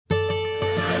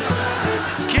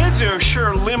kids are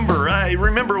sure limber. I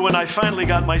remember when I finally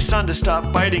got my son to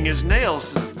stop biting his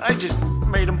nails, I just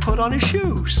made him put on his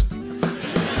shoes.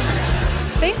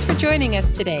 Thanks for joining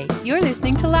us today. You're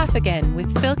listening to Laugh Again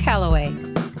with Phil Callaway.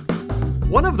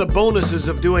 One of the bonuses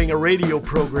of doing a radio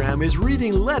program is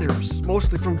reading letters,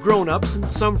 mostly from grown-ups and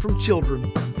some from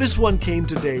children. This one came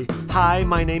today. Hi,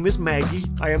 my name is Maggie.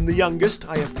 I am the youngest.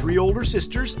 I have 3 older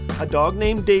sisters, a dog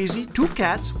named Daisy, 2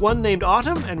 cats, one named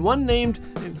Autumn, and one named...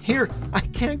 And here, I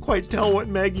can't quite tell what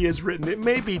Maggie has written. It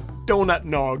may be Donut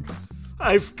Nog.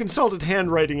 I've consulted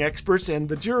handwriting experts, and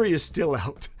the jury is still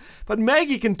out. But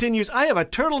Maggie continues, I have a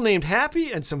turtle named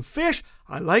Happy and some fish.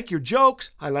 I like your jokes.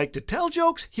 I like to tell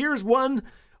jokes. Here's one.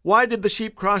 Why did the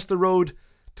sheep cross the road?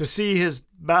 To see his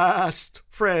best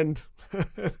friend.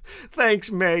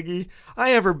 Thanks, Maggie. I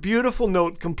have her beautiful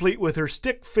note complete with her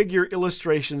stick figure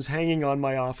illustrations hanging on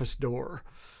my office door.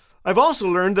 I've also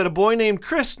learned that a boy named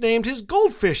Chris named his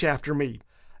goldfish after me.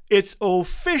 Its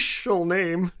official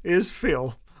name is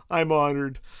Phil. I'm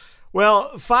honored.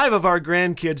 Well, 5 of our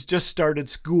grandkids just started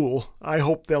school. I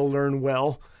hope they'll learn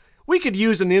well. We could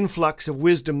use an influx of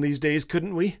wisdom these days,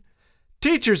 couldn't we?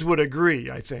 Teachers would agree,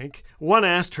 I think. One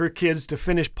asked her kids to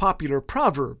finish popular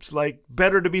proverbs, like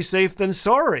better to be safe than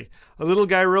sorry. A little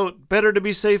guy wrote, better to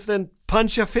be safe than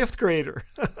punch a 5th grader.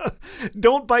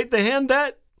 Don't bite the hand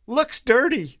that looks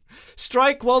dirty.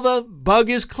 Strike while the bug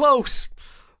is close.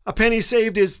 A penny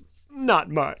saved is not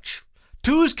much.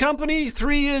 2's company,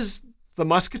 3 is the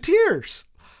Musketeers.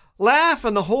 Laugh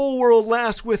and the whole world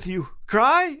laughs with you.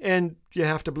 Cry and you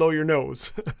have to blow your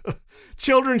nose.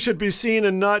 Children should be seen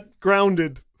and not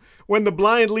grounded. When the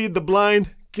blind lead the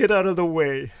blind, get out of the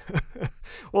way.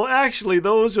 Well, actually,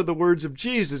 those are the words of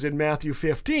Jesus in Matthew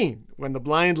 15. When the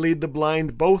blind lead the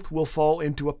blind, both will fall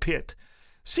into a pit.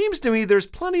 Seems to me there's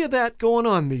plenty of that going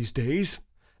on these days.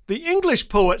 The English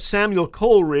poet Samuel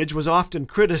Coleridge was often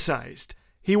criticized.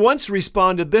 He once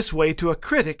responded this way to a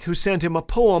critic who sent him a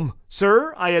poem.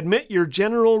 Sir, I admit your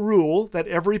general rule that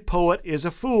every poet is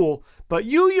a fool, but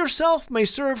you yourself may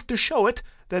serve to show it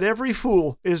that every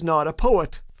fool is not a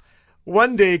poet.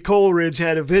 One day Coleridge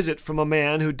had a visit from a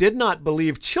man who did not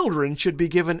believe children should be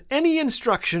given any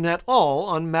instruction at all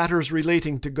on matters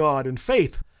relating to God and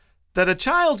faith, that a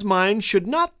child's mind should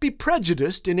not be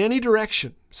prejudiced in any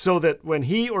direction, so that when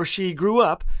he or she grew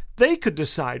up, they could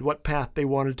decide what path they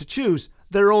wanted to choose,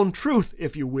 their own truth,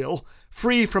 if you will,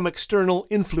 free from external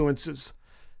influences.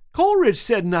 Coleridge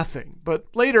said nothing, but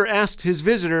later asked his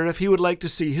visitor if he would like to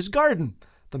see his garden.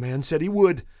 The man said he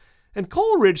would, and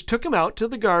Coleridge took him out to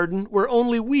the garden where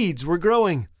only weeds were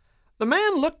growing. The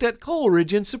man looked at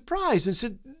Coleridge in surprise and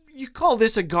said, You call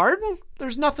this a garden?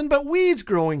 There's nothing but weeds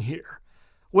growing here.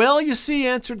 Well, you see,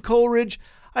 answered Coleridge,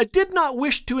 I did not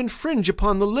wish to infringe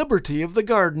upon the liberty of the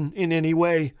garden in any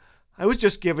way. I was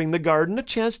just giving the garden a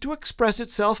chance to express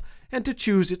itself and to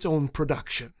choose its own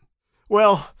production.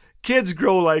 Well, kids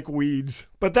grow like weeds,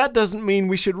 but that doesn't mean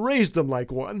we should raise them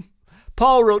like one.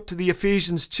 Paul wrote to the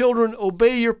Ephesians, Children,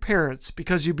 obey your parents,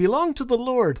 because you belong to the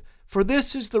Lord, for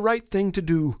this is the right thing to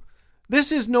do.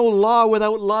 This is no law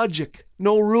without logic,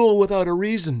 no rule without a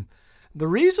reason. The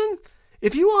reason?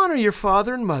 If you honor your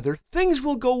father and mother, things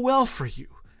will go well for you,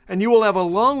 and you will have a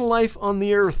long life on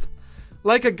the earth.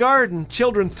 Like a garden,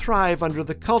 children thrive under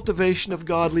the cultivation of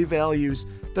godly values,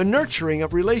 the nurturing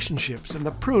of relationships, and the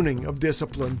pruning of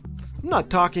discipline. I'm not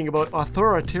talking about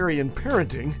authoritarian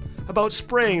parenting, about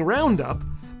spraying Roundup,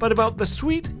 but about the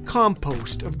sweet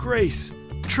compost of grace,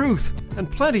 truth,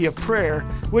 and plenty of prayer,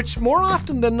 which more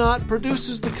often than not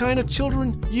produces the kind of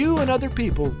children you and other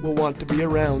people will want to be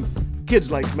around.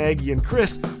 Kids like Maggie and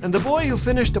Chris, and the boy who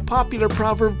finished a popular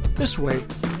proverb this way,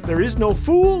 There is no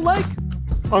fool like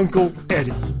Uncle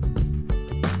Eddie.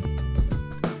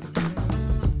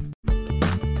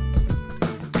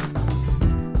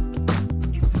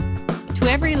 To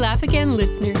every Laugh Again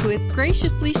listener who has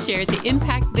graciously shared the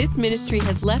impact this ministry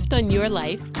has left on your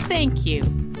life, thank you.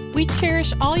 We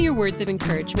cherish all your words of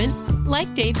encouragement.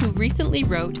 Like Dave, who recently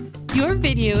wrote, Your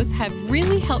videos have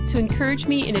really helped to encourage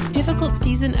me in a difficult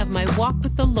season of my walk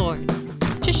with the Lord.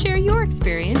 To share your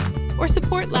experience or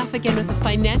support Laugh Again with a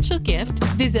financial gift,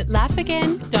 visit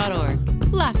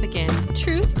laughagain.org. Laugh Again,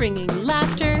 truth bringing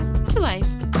laughter to life.